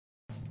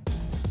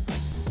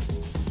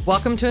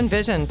Welcome to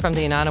Envision from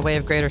the United Way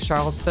of Greater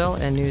Charlottesville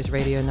and News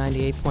Radio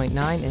 98.9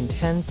 and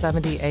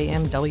 1070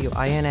 AM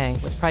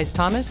WINA. With Price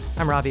Thomas,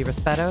 I'm Robbie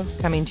Rispetto,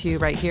 coming to you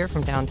right here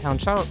from downtown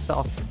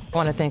Charlottesville. I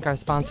want to thank our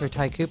sponsor,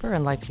 Ty Cooper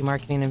and LifeView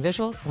Marketing and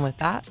Visuals. And with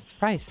that,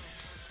 Price.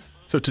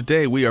 So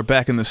today we are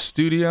back in the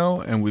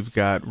studio, and we've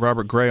got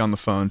Robert Gray on the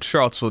phone,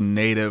 Charlottesville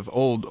native,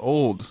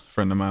 old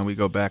friend of mine. We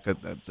go back at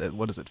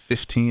what is it,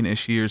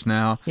 15-ish years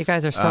now. You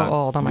guys are so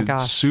old. Oh, my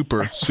gosh.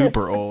 Super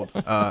old.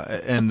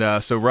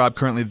 So Rob,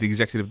 currently the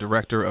executive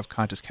director of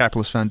Conscious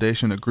Capitalist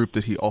Foundation, a group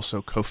that he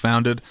also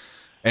co-founded.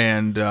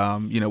 And,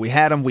 we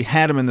had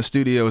him in the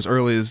studio as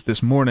early as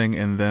this morning,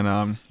 and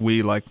then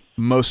we, like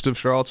most of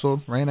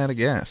Charlottesville, ran out of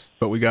gas.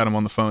 But we got him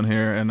on the phone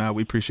here, and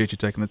we appreciate you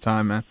taking the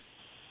time, man.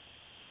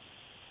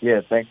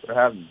 Yeah, thanks for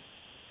having me.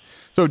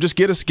 So just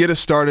get us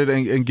started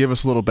and give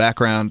us a little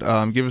background.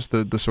 Give us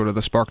the sort of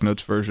the Spark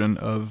Notes version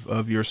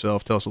of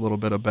yourself. Tell us a little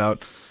bit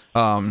about,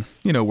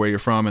 where you're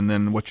from and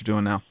then what you're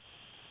doing now.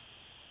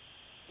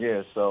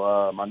 Yeah,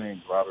 so my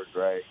name's Robert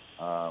Gray.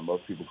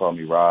 Most people call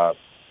me Rob.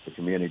 The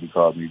community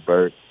calls me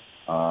Bert.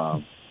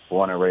 Born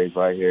and raised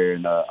right here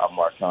in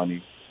Albemarle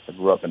County. I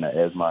grew up in the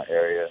Esmont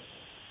area.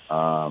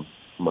 I'm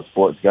a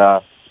sports guy,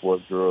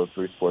 sports guru,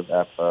 three-sport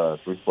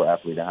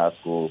athlete in high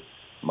school.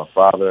 My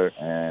father,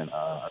 and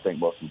I think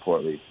most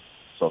importantly,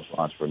 social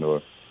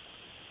entrepreneur.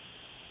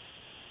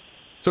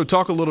 So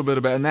talk a little bit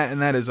about and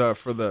that is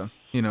for the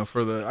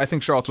I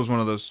think Charlottesville's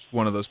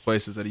one of those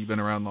places that you've been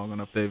around long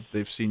enough.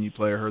 They've seen you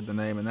play or heard the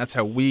name, and that's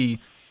how we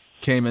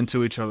came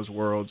into each other's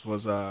worlds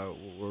was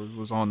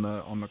on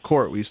the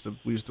court. We used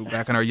to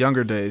back in our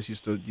younger days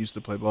used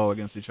to play ball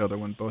against each other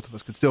when both of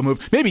us could still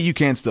move. Maybe you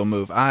can still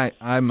move.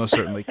 I most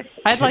certainly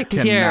I'd like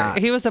to cannot.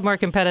 hear. He was a more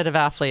competitive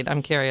athlete.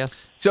 I'm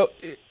curious. So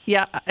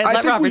yeah,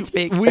 let Robert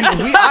speak.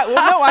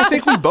 I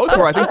think we both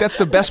were. I think that's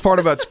the best part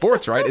about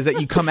sports, right? Is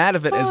that you come out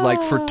of it as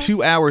like for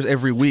 2 hours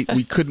every week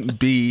we couldn't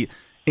be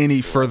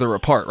any further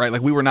apart, right?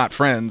 Like we were not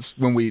friends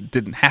when we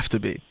didn't have to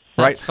be.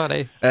 Right? That's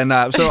funny. And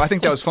so I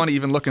think that was funny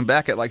even looking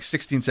back at like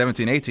 16,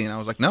 17, 18. I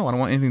was like, no, I don't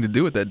want anything to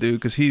do with that dude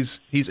because he's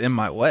in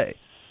my way.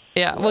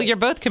 Yeah, well, you're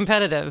both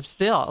competitive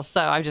still,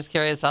 so I'm just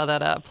curious how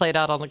that played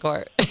out on the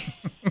court.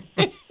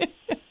 It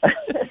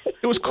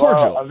was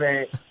cordial.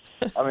 Well,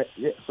 I mean,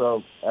 yeah,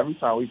 so every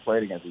time we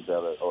played against each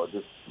other, or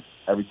just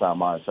every time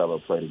Monticello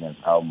played against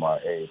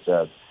Albemarle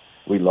AHS,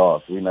 we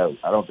lost.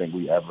 I don't think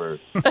we ever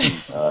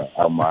beat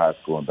Albemarle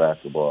High School in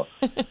basketball.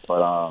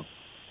 But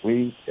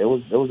it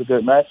was a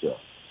good matchup.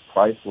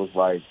 Price was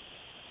like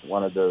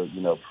one of the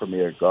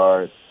premier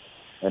guards,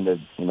 and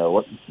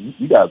what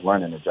you guys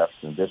weren't in the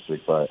Jefferson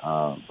district, but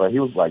he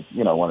was like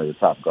one of the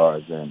top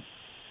guards in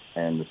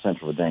the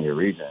Central Virginia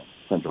region,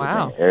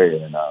 Virginia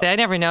area. And, see, I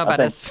never know about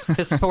his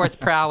sports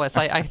prowess.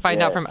 I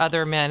find out from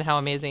other men how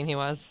amazing he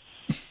was.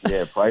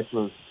 Yeah, Price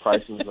was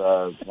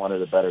one of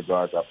the better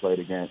guards I played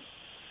against.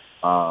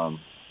 I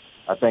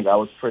think I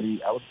was pretty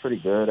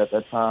good at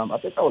that time. I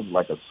think I was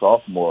like a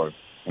sophomore.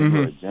 And we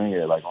were a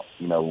junior,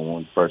 when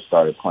we first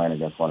started playing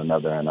against one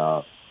another, and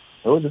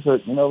it was just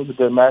it was a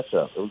good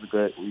matchup. It was a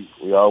good.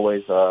 We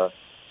always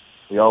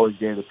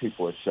gave the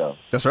people a show.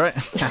 That's right.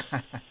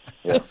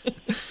 Yeah,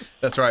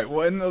 that's right.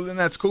 Well, and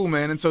that's cool,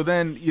 man. And so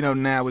then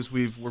now as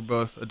we're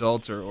both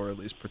adults, or at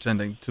least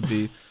pretending to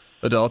be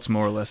adults,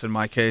 more or less in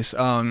my case,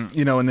 and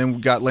then we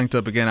got linked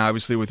up again,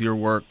 obviously, with your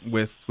work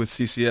with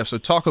CCF. So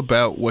talk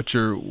about what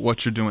you're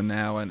doing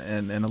now,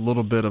 and a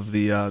little bit of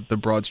the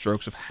broad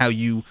strokes of how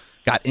you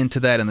got into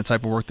that and the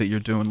type of work that you're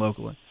doing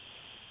locally.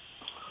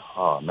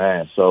 Oh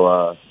man,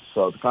 so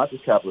the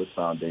Conscious Capitalist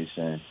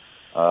Foundation,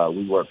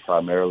 we work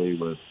primarily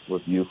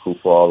with youth who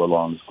fall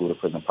along the school to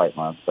prison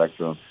pipeline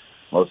spectrum.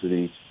 Most of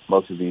these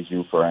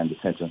youth are in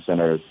detention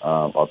centers,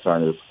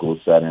 alternative school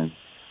settings.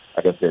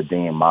 I guess they're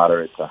deemed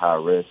moderate to high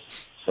risk.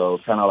 So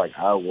kind of like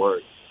our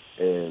work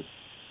is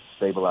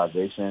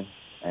stabilization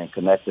and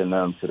connecting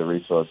them to the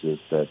resources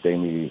that they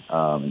need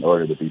in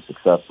order to be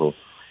successful.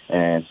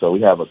 And so we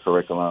have a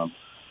curriculum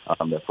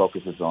that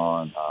focuses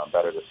on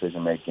better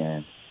decision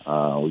making.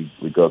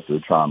 We go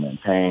through trauma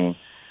and pain.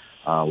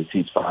 We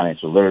teach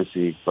financial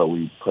literacy, but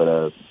we put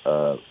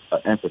a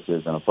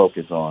emphasis and a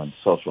focus on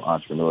social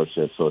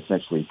entrepreneurship. So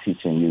essentially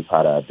teaching youth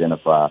how to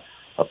identify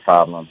a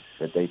problem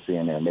that they see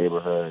in their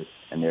neighborhood,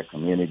 in their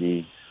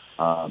community,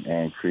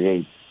 and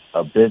create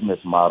a business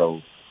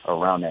model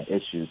around that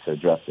issue to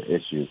address the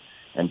issue.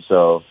 And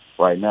so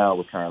right now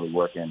we're currently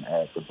working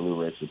at the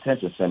Blue Ridge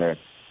Detention Center,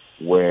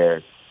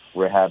 where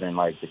we're having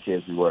the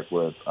kids we work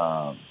with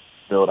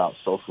build out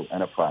social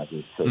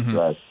enterprises to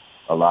address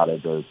a lot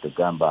of the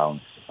gun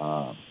violence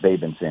they've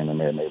been seeing in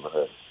their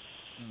neighborhoods.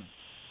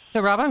 So,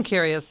 Rob, I'm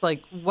curious,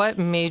 what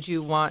made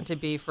you want to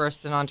be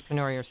first an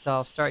entrepreneur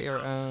yourself, start your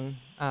own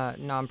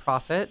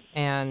nonprofit,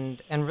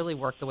 and really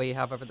work the way you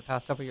have over the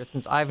past several years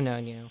since I've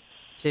known you,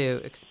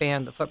 to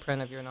expand the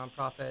footprint of your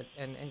nonprofit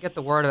and get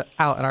the word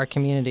out in our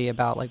community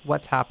about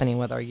what's happening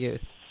with our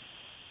youth?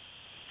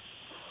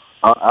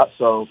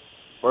 So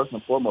first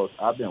and foremost,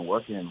 I've been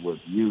working with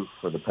youth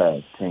for the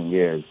past 10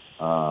 years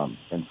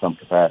in some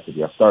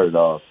capacity. I started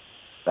off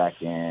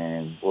back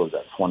in,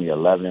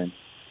 2011,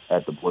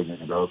 at the Boys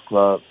and Girls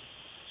Club.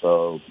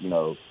 So,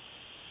 doing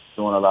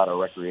a lot of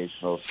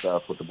recreational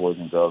stuff with the Boys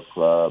and Girls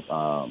Club,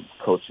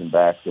 coaching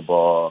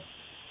basketball.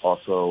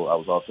 Also, I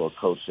was also a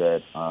coach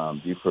at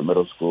Beaufort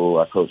Middle School.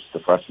 I coached the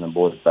freshman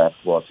boys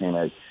basketball team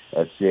at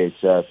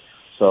CHS.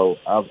 So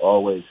I've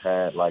always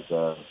had like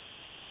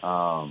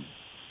I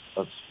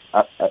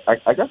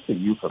guess the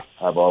youth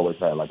have always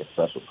had like a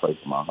special place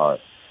in my heart.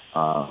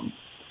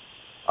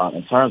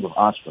 In terms of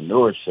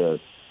entrepreneurship,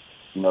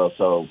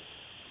 so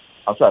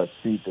I'll try to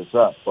speed this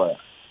up, but,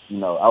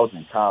 I was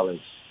in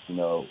college,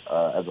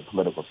 as a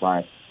political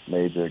science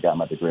major, got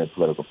my degree in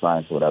political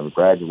science or whatever,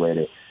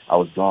 graduated. I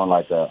was doing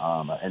like an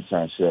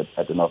internship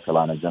at the North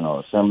Carolina General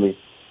Assembly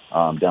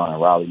down in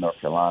Raleigh, North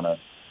Carolina,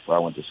 where I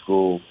went to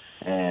school.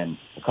 And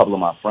a couple of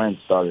my friends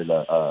started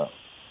a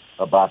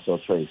Basso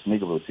Trade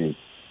sneaker boutique,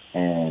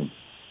 and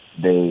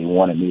they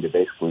wanted me to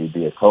basically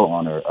be a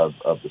co-owner of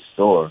the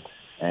store.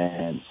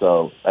 And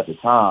so at the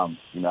time,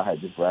 I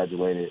had just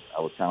graduated.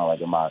 I was kind of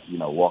like in my,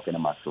 walking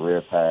in my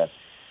career path.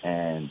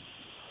 And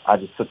I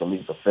just took a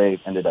leap of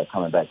faith, ended up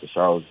coming back to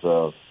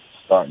Charlottesville,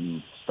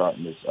 starting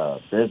this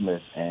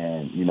business.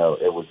 And,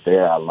 it was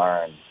there I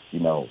learned,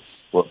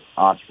 with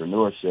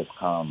entrepreneurship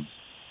comes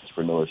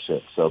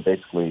entrepreneurship. So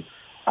basically,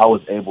 I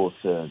was able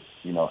to,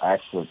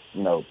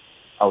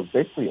 I was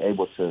basically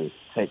able to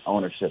take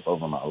ownership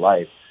over my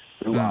life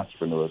through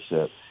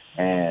entrepreneurship.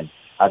 And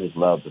I just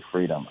loved the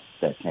freedom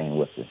that came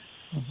with it.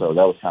 So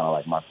that was kind of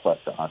like my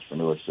quest to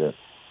entrepreneurship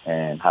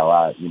and how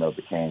I,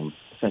 became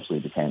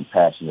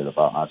passionate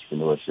about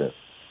entrepreneurship.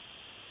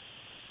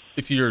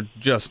 If you're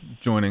just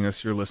joining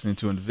us, you're listening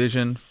to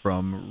Envision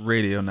from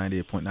Radio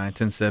 98.9,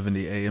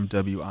 1070 AM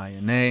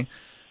WINA.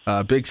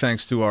 Big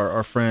thanks to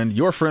our friend,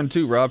 your friend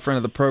too, Rob, friend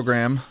of the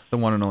program, the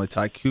one and only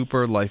Ty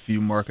Cooper,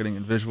 LifeView Marketing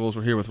and Visuals.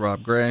 We're here with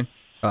Rob Gray,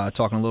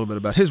 talking a little bit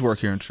about his work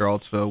here in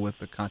Charlottesville with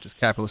the Conscious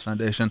Capitalist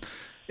Foundation.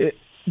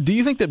 Do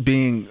you think that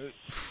being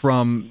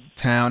from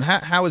town,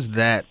 how has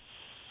that,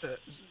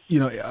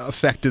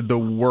 affected the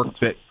work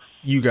that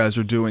you guys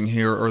are doing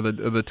here, or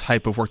the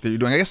type of work that you're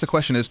doing? I guess the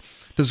question is,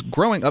 does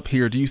growing up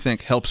here, do you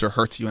think helps or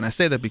hurts you? And I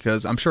say that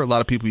because I'm sure a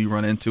lot of people you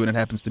run into, and it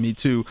happens to me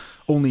too,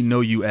 only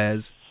know you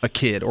as a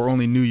kid, or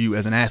only knew you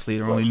as an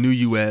athlete, or only knew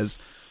you as,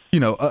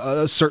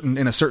 a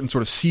certain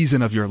sort of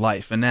season of your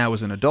life. And now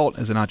as an adult,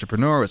 as an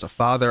entrepreneur, as a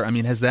father, do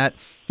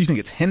you think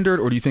it's hindered,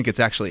 or do you think it's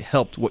actually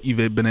helped what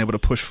you've been able to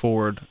push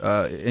forward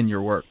in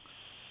your work?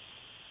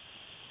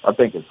 I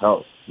think it's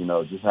helped,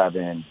 just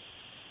having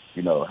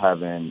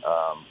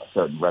a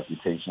certain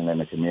reputation in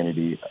the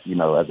community.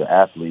 As an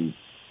athlete,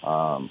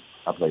 I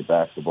played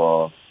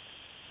basketball,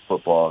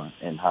 football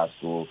in high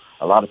school.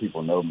 A lot of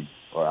people know me,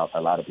 or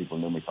a lot of people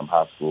knew me from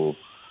high school.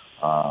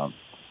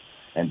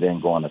 And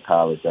then going to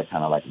college, that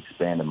kind of like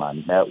expanded my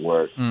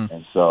network.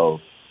 And so,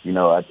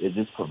 it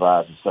just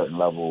provides a certain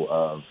level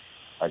of,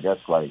 I guess,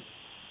 like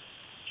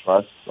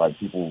trust. Like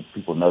people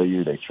know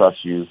you, they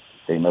trust you,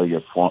 they know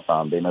you're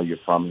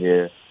from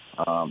here.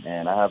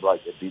 And I have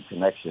like a deep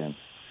connection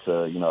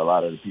to, a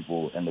lot of the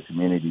people in the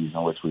communities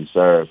in which we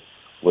serve,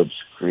 which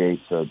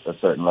creates a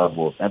certain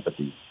level of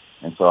empathy.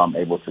 And so I'm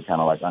able to kind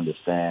of like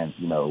understand,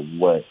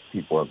 what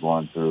people are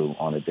going through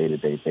on a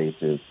day-to-day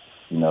basis.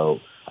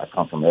 I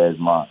come from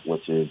Edgemont,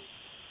 which is,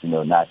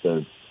 not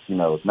the,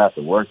 it's not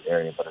the worst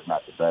area, but it's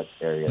not the best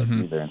area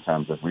either in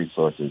terms of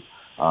resources.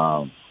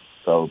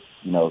 So,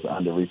 it's an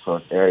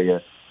under-resourced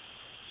area.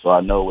 So I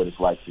know what it's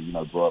like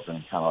to, grow up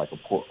in kind of like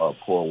a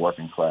poor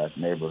working class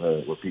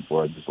neighborhood where people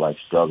are just like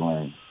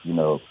struggling,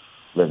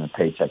 living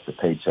paycheck to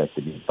paycheck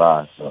to get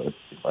by. So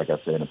it's, like I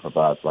said, it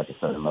provides like a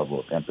certain level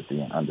of empathy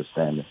and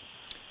understanding.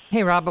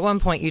 Hey, Rob, at one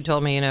point you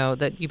told me,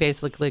 that you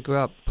basically grew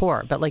up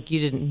poor, but like you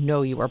didn't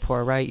know you were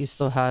poor, right? You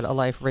still had a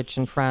life rich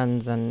in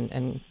friends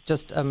and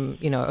just,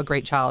 a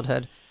great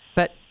childhood.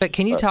 But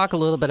can you talk a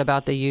little bit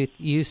about the youth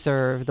you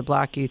serve, the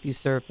Black youth you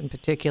serve in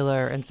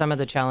particular, and some of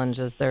the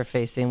challenges they're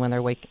facing when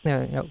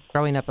they're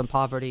growing up in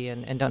poverty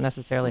and don't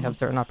necessarily have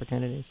certain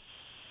opportunities?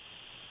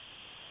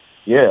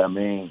 Yeah,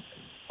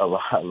 a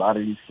lot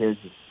of these kids,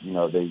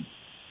 they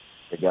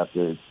got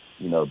the,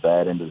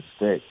 bad end of the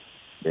stick.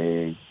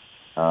 They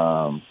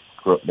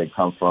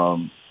come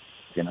from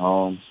broken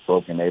homes,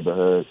 broken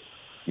neighborhoods.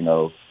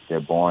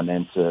 They're born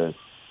into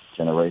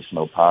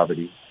intergenerational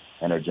poverty.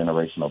 And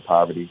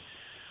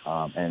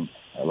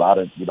a lot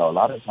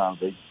of times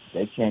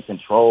they can't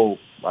control,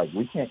 like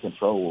we can't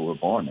control what we're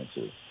born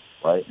into,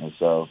 right? And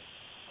so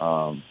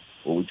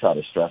what we try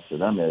to stress to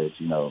them is,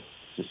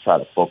 just try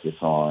to focus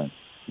on,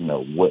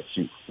 which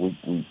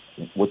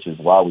is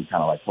why we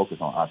kind of like focus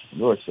on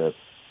entrepreneurship.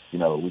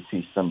 We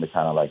teach them to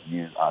kind of like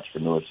use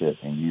entrepreneurship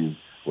and use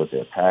what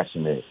they're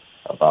passionate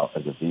about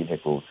as a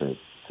vehicle to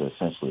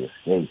essentially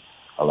escape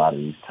a lot of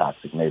these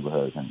toxic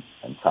neighborhoods and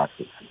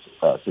toxic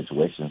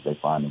situations they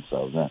find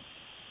themselves in.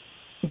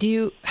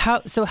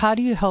 How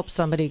do you help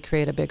somebody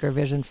create a bigger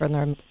vision for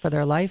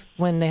their life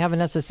when they haven't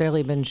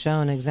necessarily been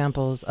shown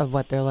examples of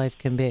what their life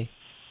can be?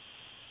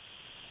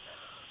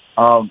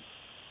 I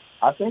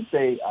think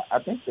they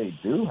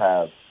do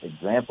have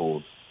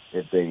examples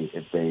if they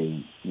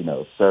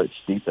search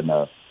deep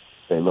enough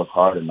they look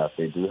hard enough,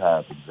 they do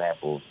have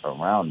examples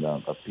around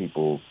them of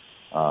people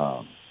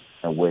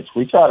in which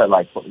we try to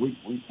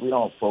we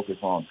don't focus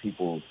on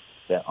people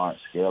that aren't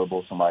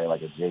scalable, somebody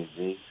like a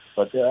Jay-Z,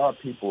 but there are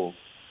people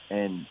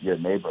in your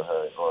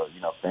neighborhood or,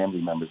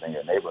 family members in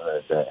your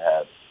neighborhood that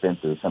have been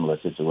through similar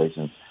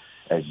situations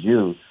as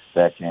you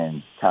that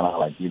can kind of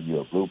like give you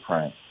a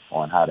blueprint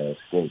on how to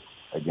escape,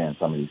 again,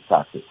 some of these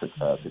toxic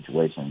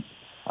situations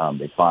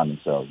they find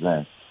themselves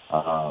in.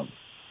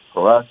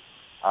 For us,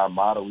 our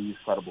motto, we use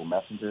credible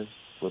messengers,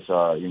 which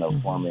are,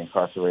 formerly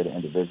incarcerated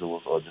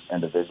individuals or just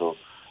individuals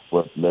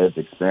with lived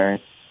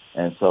experience.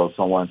 And so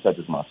someone such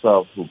as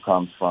myself who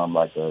comes from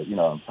like a,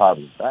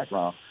 impoverished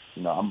background,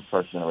 I'm a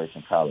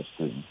first-generation college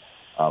student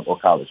or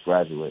college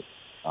graduate,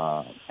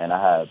 and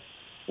I have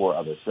four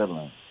other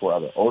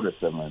older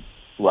siblings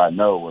who I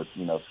know were,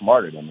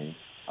 smarter than me.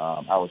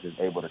 I was just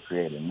able to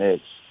create a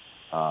niche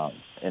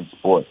in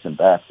sports and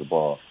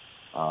basketball,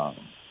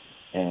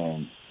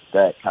 and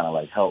that kind of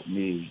like helped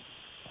me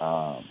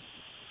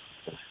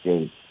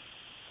escape,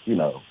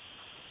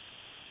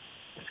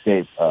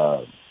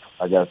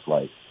 I guess,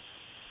 like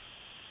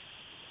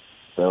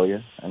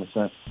failure in a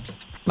sense.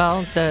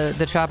 Well,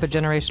 the trap of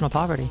generational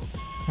poverty,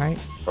 right?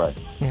 Right.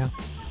 Yeah.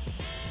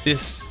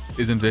 This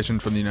is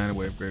Envisioned from the United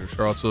Way of Greater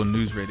Charlottesville,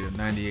 News Radio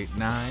 98.9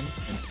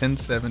 and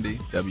 1070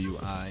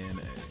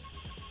 WINA.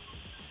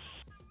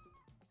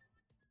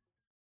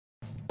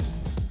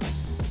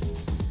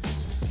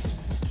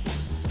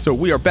 So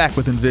we are back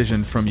with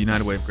Envision from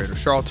United Way of Greater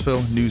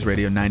Charlottesville, News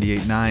Radio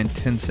 98.9,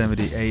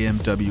 1070 AM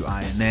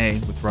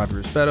WINA with Robbie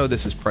Rispetto.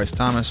 This is Price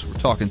Thomas. We're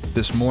talking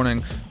this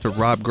morning to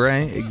Rob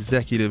Gray,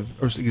 Executive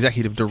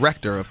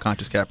Director of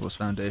Conscious Capitalist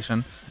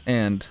Foundation,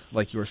 and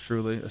like yours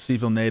truly, a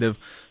Seaville native.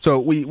 So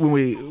when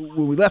we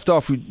left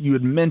off, you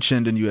had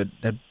mentioned and you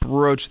had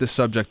broached the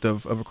subject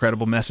of a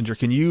credible messenger.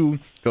 Can you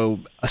go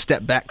a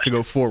step back to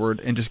go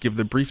forward and just give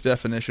the brief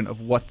definition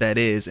of what that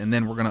is, and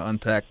then we're going to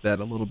unpack that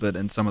a little bit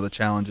and some of the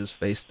challenges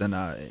faced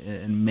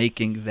in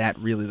making that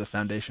really the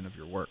foundation of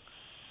your work?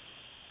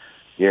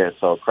 Yeah,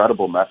 so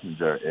credible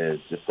messenger is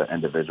just an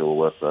individual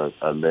with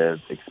a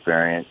lived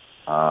experience.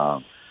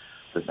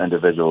 This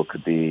individual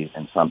could be,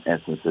 in some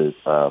instances,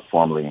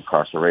 formerly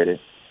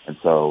incarcerated. And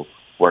so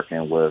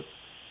working with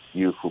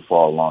youth who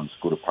fall along the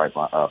school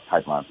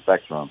pipeline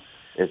spectrum,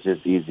 it's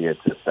just easier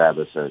to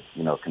establish a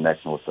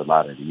connection with a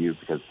lot of the youth,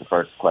 because the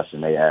first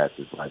question they ask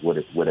is like, what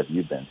have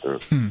you been through?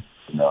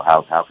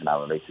 How can I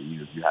relate to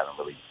you if you haven't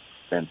really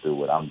been through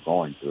what I'm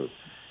going through?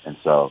 And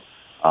so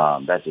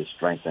that just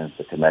strengthens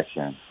the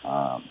connection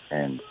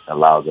and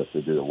allows us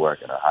to do the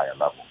work at a higher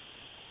level.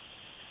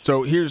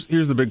 So here's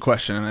the big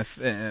question,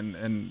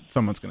 and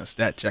someone's going to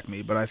stat check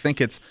me, but I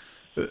think it's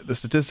the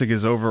statistic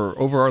is over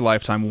our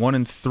lifetime, 1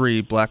 in 3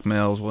 black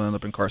males will end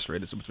up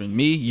incarcerated. So between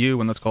me, you,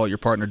 and let's call it your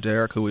partner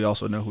Derek, who we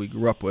also know who we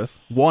grew up with,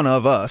 one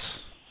of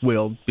us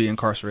will be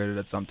incarcerated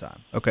at some time.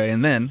 Okay,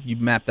 and then you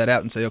map that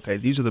out and say, okay,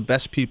 these are the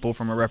best people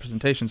from a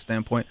representation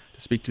standpoint to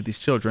speak to these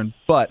children,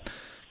 but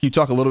can you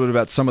talk a little bit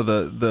about some of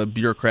the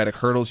bureaucratic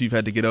hurdles you've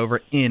had to get over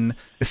in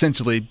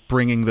essentially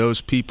bringing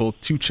those people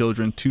to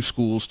children, to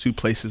schools, to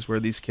places where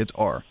these kids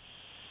are?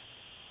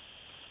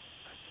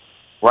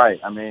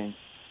 Right.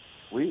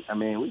 We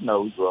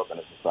know we grew up in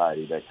a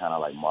society that kind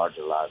of like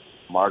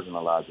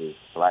marginalizes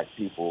black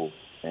people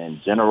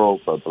in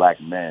general, but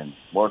black men,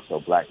 more so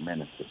black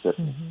men in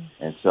specific.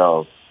 Mm-hmm. And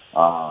so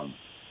I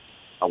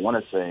want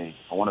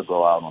to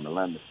go out on a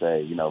limb to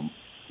say,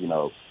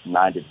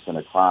 90%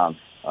 of crimes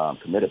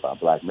committed by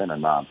black men are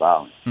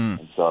nonviolent.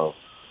 And so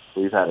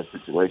we've had a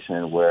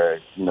situation where,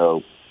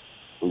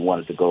 we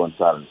wanted to go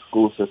inside of the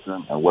school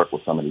system and work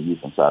with some of the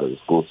youth inside of the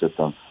school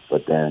system,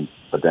 but then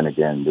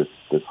again,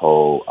 this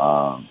whole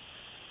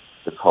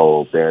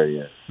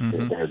barrier,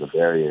 there's a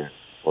barrier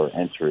for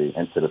entry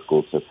into the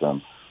school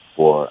system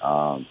for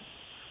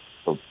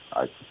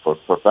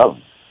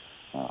felons,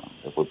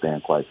 if we're being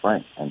quite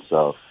frank. And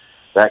so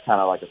that kind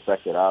of like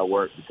affected our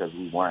work because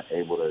we weren't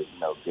able to,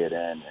 get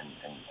in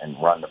and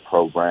run the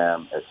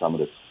program at some of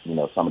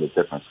the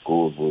different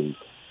schools we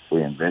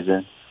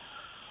envisioned.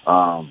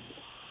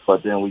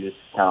 But then we just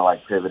kind of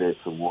like pivoted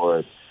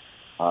towards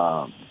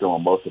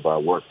doing most of our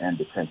work in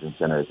detention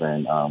centers,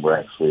 and we're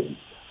actually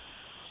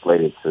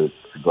slated to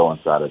go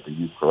inside of the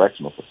youth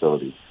correctional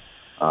facility,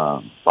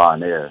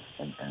 Bonaire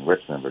in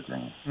Richmond,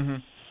 Virginia. Mm-hmm.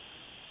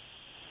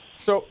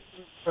 So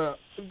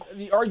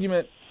the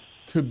argument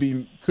could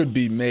be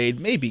made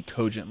maybe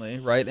cogently,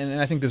 right? And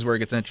I think this is where it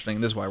gets interesting,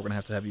 and this is why we're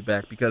going to have you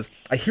back, because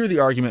I hear the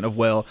argument of,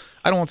 well,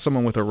 I don't want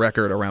someone with a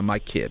record around my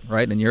kid,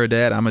 right? And you're a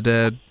dad, I'm a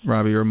dad,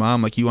 Robbie, you're a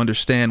mom. Like, you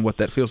understand what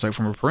that feels like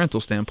from a parental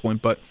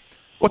standpoint, but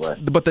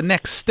but the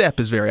next step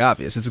is very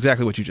obvious. It's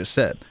exactly what you just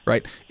said,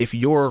 right? If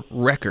your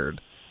record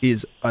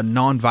is a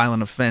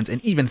nonviolent offense,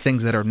 and even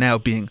things that are now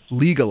being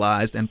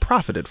legalized and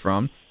profited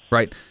from,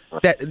 right?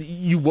 That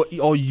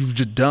all you've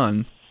just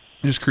done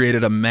just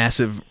created a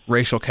massive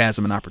racial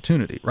chasm and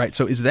opportunity, right?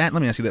 So let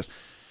me ask you this.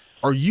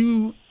 Are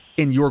you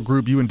in your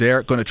group, you and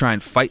Derek, going to try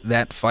and fight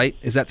that fight?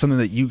 Is that something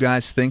that you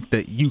guys think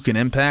that you can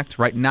impact,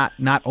 right? Not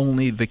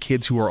only the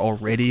kids who are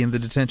already in the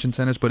detention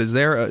centers, but is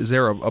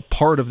there a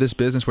part of this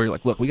business where you're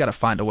like, look, we got to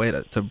find a way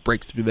to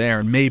break through there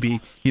and maybe,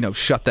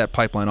 shut that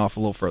pipeline off a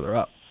little further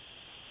up?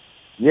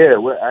 Yeah,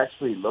 we're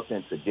actually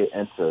looking to get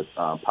into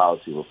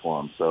policy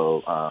reform.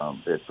 So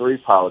there are 3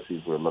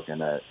 policies we're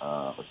looking at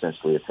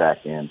essentially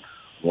attacking.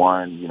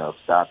 One,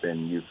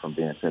 stopping youth from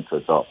being sent to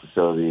adult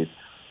facilities.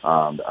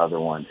 The other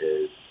one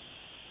is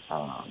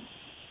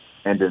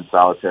ending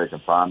solitary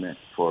confinement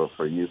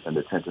for youth in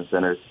detention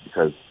centers,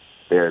 because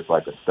there's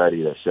like a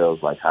study that shows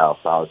like how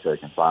solitary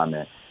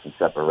confinement and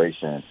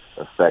separation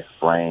affects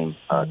brain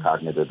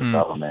cognitive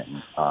development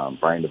and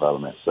brain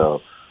development. So,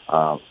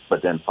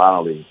 but then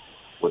finally,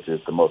 which is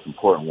the most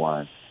important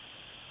one,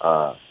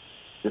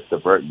 just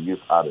diverting youth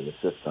out of the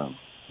system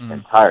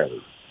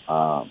entirely.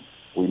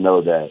 We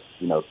know that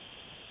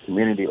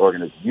community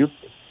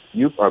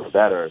youth are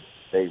better.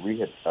 They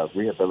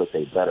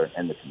rehabilitate better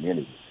in the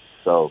community.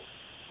 So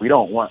we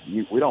don't want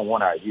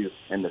our youth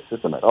in the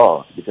system at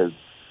all, because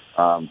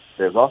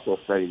there's also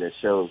a study that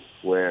shows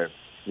where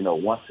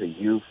once a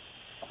youth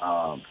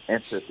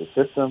enters the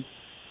system,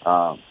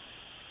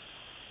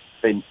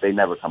 they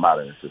never come out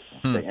of the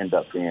system. They end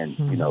up being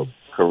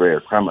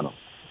career criminals.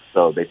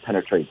 So they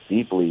penetrate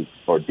deeper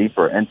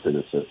into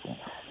the system,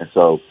 and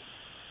so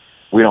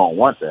we don't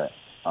want that.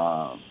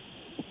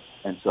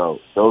 And so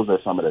those are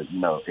some of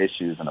the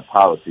issues and the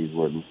policies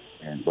we're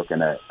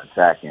looking at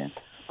attacking.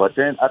 But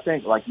then I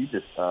think, like you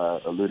just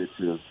alluded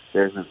to,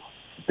 there's this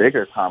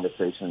bigger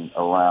conversation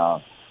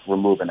around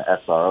removing the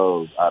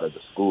SROs out of the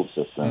school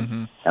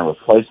system and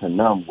replacing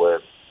them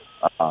with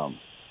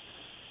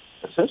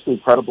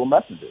essentially credible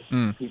messengers,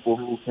 people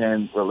who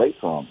can relate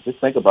to them. Just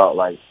think about,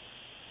 like,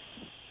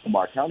 in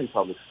our county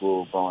public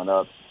school growing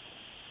up,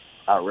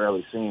 I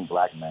rarely seen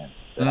black men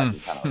that I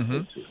could kind of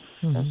relate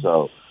to. And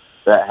so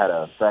that had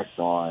an effect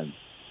on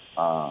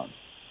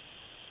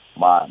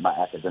my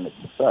academic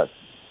success.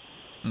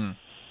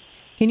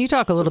 Can you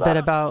talk a little bit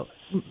about,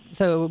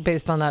 so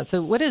based on that,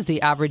 so what is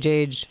the average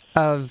age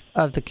of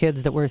the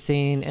kids that we're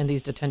seeing in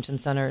these detention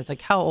centers?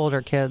 Like, how old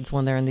are kids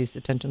when they're in these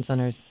detention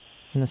centers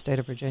in the state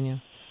of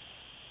Virginia?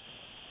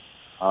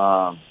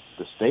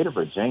 The state of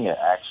Virginia,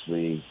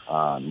 actually,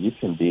 you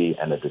can be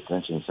in a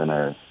detention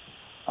center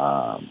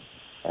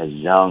as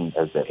young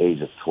as the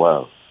age of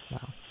 12.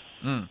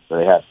 Wow. So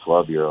they have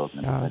 12-year-olds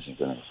in detention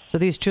centers. So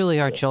these truly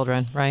are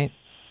children, right?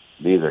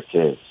 These are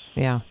kids.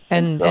 Yeah.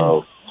 And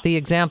the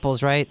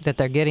examples, right, that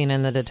they're getting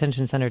in the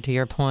detention center, to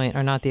your point,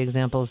 are not the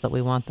examples that we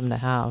want them to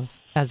have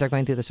as they're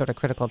going through the sort of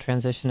critical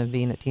transition of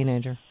being a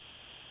teenager.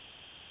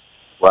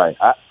 Right.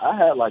 I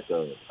had like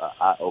a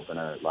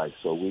eye-opener. Like,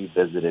 so we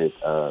visited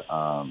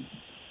a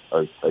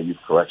youth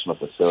correctional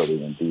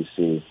facility in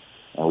D.C.,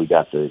 and we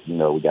got the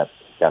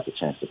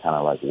chance to kind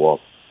of like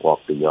walk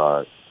the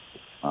yard.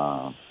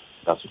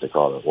 That's what they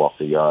call it, walk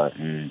the yard.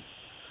 And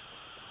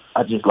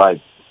I just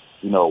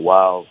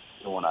while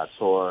doing our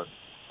tour,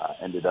 I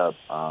ended up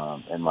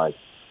in like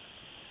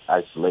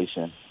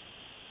isolation,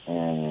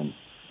 and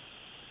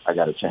I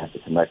got a chance to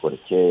connect with a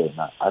kid.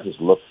 And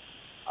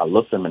I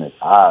looked him in his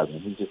eyes,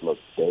 and he just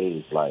looked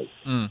dazed, like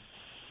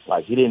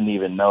he didn't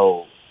even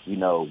know,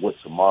 what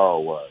tomorrow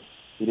was.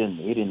 He didn't.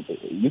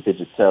 You could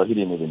just tell he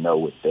didn't even know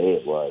what day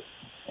it was.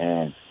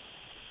 And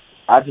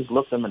I just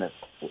looked him in his,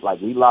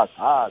 we locked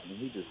eyes, and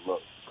he just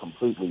looked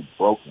completely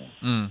broken.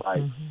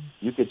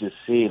 You could just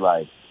see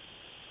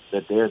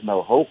that there's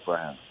no hope for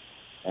him.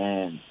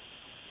 And,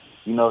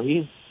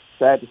 he's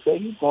sad to say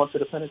he's going to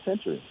the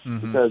penitentiary,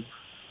 because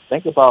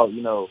think about,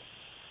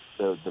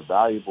 the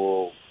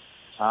valuable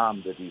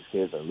time that these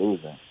kids are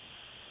losing.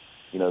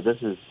 This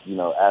is,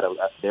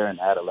 they're in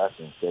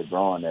adolescence. They're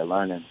growing. They're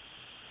learning,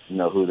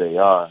 who they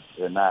are.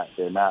 They're not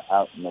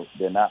out.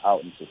 They're not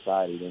out in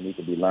society. They need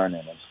to be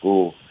learning in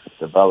school,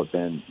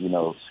 developing,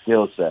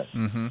 skill sets.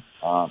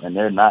 And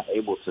they're not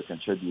able to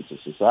contribute to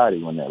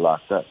society when they're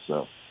locked up.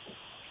 So,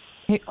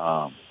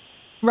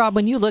 Rob,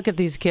 when you look at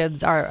these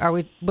kids, are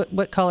we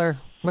what color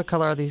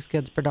are these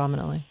kids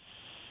predominantly?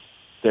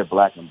 They're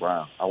black and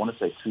brown. I want to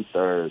say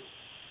 2/3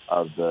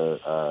 of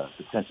the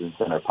detention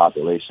center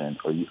population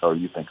or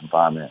youth in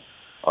confinement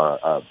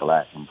are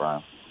black and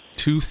brown.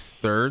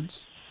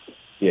 2/3?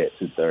 Yeah,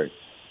 2/3.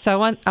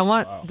 So I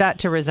want that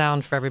to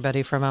resound for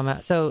everybody for a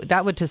moment. So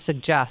that would to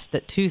suggest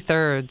that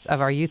 2/3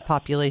 of our youth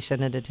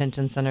population in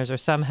detention centers are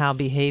somehow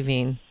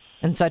behaving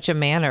in such a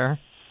manner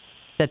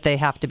that they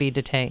have to be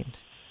detained,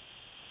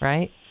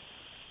 right?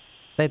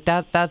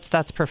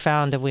 That's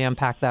profound if we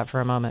unpack that for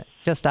a moment.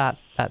 Just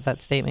that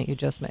statement you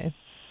just made.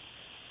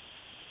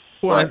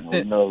 Well,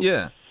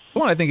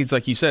 I think it's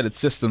like you said, it's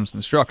systems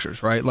and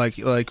structures, right? Like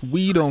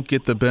we don't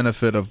get the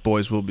benefit of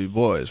boys will be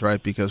boys,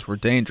 right? Because we're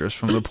dangerous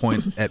from the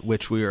point at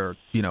which we are,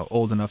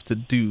 old enough to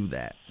do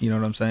that. You know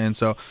what I'm saying?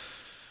 So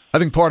I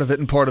think part of it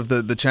and part of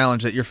the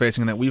challenge that you're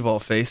facing and that we've all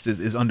faced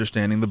is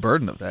understanding the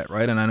burden of that,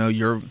 right? And I know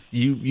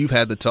you've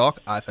had the talk,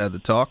 I've had the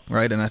talk,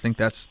 right? And I think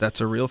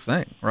that's a real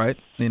thing, right?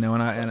 And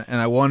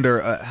I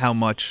wonder how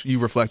much you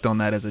reflect on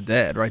that as a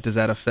dad, right? Does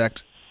that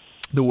affect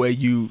the way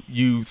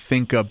you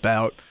think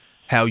about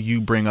how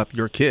you bring up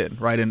your kid,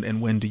 right?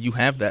 And when do you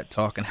have that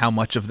talk, and how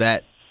much of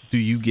that do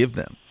you give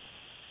them?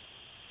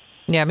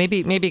 Yeah,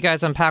 maybe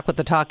guys unpack what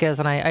the talk is.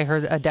 And I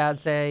heard a dad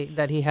say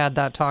that he had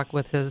that talk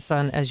with his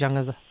son as young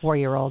as a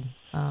 4-year-old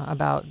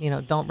about,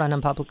 don't run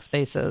in public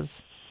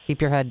spaces,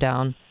 keep your head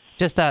down.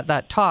 Just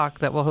that talk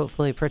that will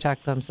hopefully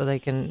protect them so they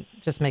can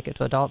just make it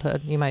to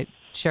adulthood. You might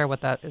share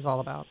what that is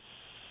all about.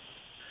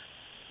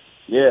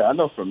 Yeah, I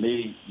know for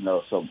me,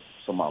 so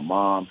my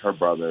mom, her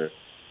brother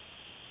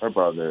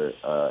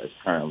is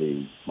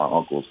currently, my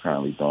uncle is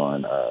currently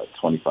doing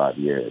 25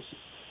 years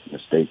in the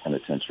state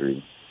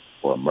penitentiary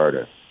for a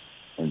murder.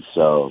 And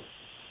so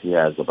he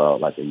has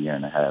about like a year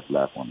and a half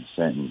left on the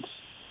sentence.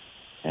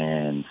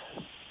 And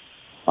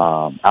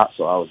so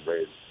I was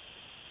raised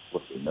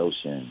with the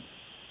notion.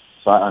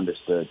 So I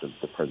understood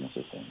the prison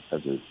system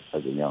as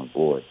a young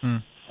boy.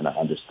 Mm. And I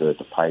understood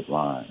the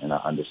pipeline, and I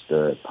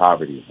understood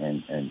poverty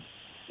and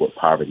what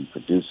poverty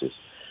produces.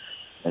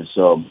 And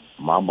so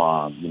my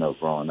mom,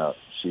 growing up,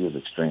 she was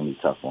extremely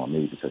tough on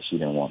me because she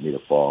didn't want me to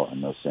fall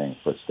in those same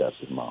footsteps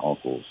as my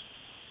uncle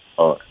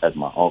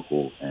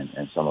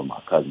and some of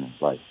my cousins.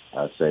 Like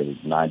I'd say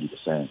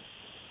 90%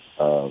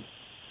 of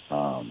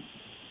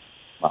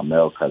my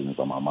male cousins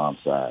on my mom's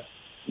side,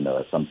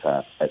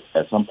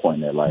 at some point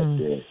in their life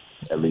did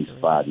at least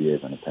 5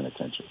 years in the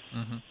penitentiary.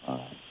 Mm-hmm.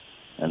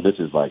 And this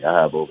is like,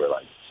 I have over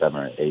like 7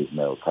 or 8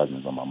 male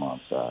cousins on my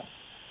mom's side.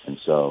 And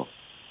so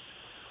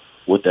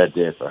what that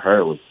did for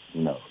her was,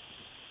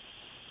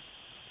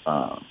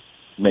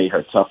 made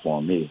her tough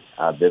on me.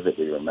 I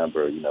vividly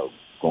remember,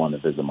 going to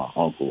visit my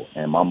uncle,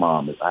 and my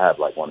mom I have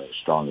like one of the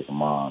strongest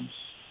moms,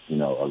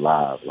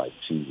 alive. Like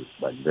she was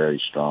like very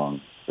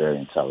strong, very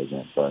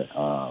intelligent, but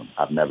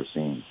I've never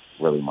seen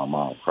really my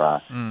mom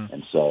cry. Mm.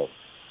 And so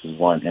this is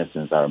one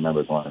instance I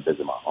remember going to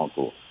visit my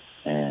uncle,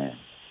 and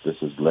this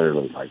was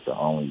literally like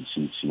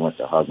she went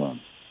to hug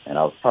him, and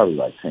I was probably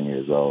like 10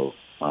 years old.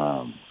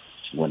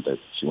 She went to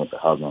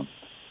hug him,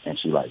 and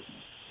she like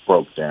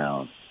broke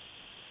down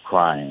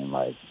crying,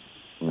 like,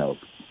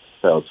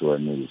 fell to her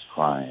knees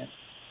crying.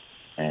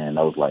 And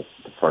that was like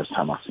the first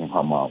time I seen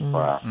my mom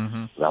cry.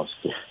 Mm-hmm. I was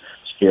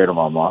scared of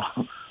my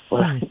mom.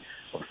 But the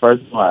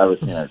first time I ever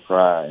seen her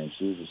cry, and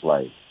she was just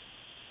like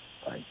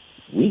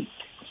weak.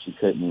 She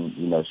couldn't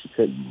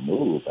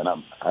move, and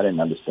I didn't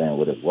understand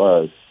what it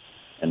was.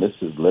 And this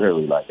is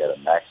literally like at a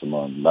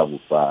maximum level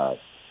 5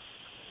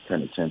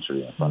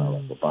 penitentiary in front of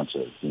like a bunch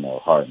of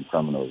hardened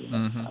criminals.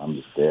 And I'm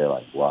just there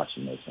like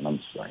watching this, and I'm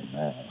just like,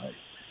 man, like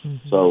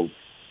so.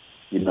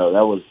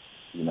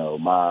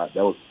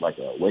 That was like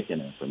an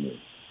awakening for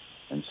me.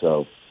 And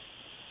so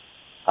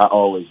I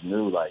always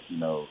knew like,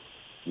 the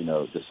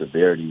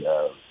severity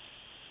of,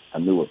 I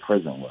knew what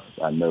prison was.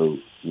 I knew,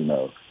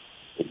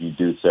 if you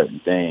do certain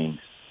things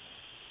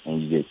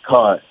and you get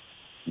caught,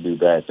 you do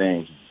bad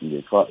things, you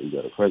get caught, you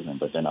go to prison.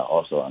 But then I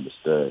also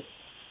understood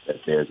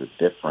that there's a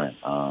different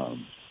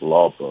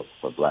law book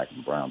for black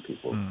and brown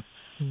people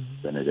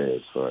than it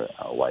is for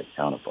our white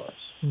counterparts.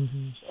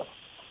 Mm-hmm. So,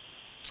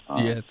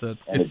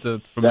 it's a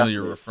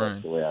familiar refrain.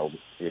 That's the way I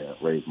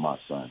raised my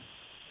son.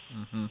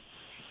 Mm-hmm.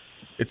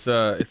 It's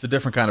a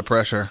different kind of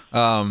pressure.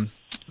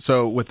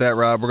 So with that,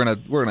 Rob, we're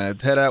gonna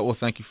head out. Well,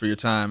 thank you for your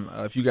time.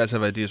 If you guys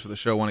have ideas for the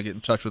show, want to get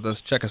in touch with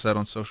us, check us out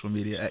on social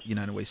media at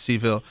United Way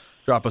Seville.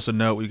 Drop us a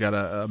note. We've got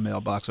a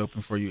mailbox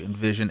open for you,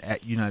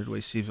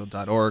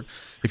 envision@unitedwayseville.org.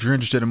 If you're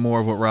interested in more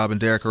of what Rob and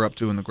Derek are up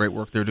to and the great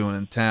work they're doing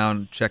in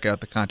town, check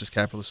out the Conscious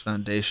Capitalist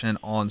Foundation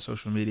on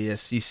social media,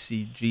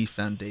 CCG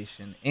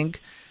Foundation Inc.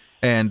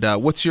 And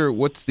what's the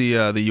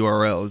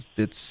URL?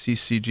 It's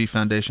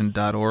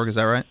ccgfoundation.org. Is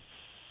that right?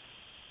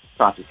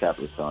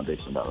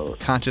 ConsciousCapitalistFoundation.org.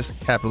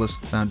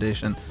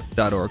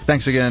 ConsciousCapitalistFoundation.org.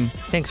 Thanks again.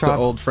 Thanks, Rob. To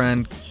old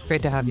friend.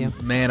 Great to have you.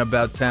 Man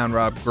about town,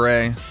 Rob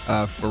Gray.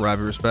 For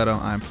Robbie Rispetto,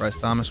 I'm Price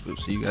Thomas. We'll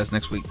see you guys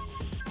next week.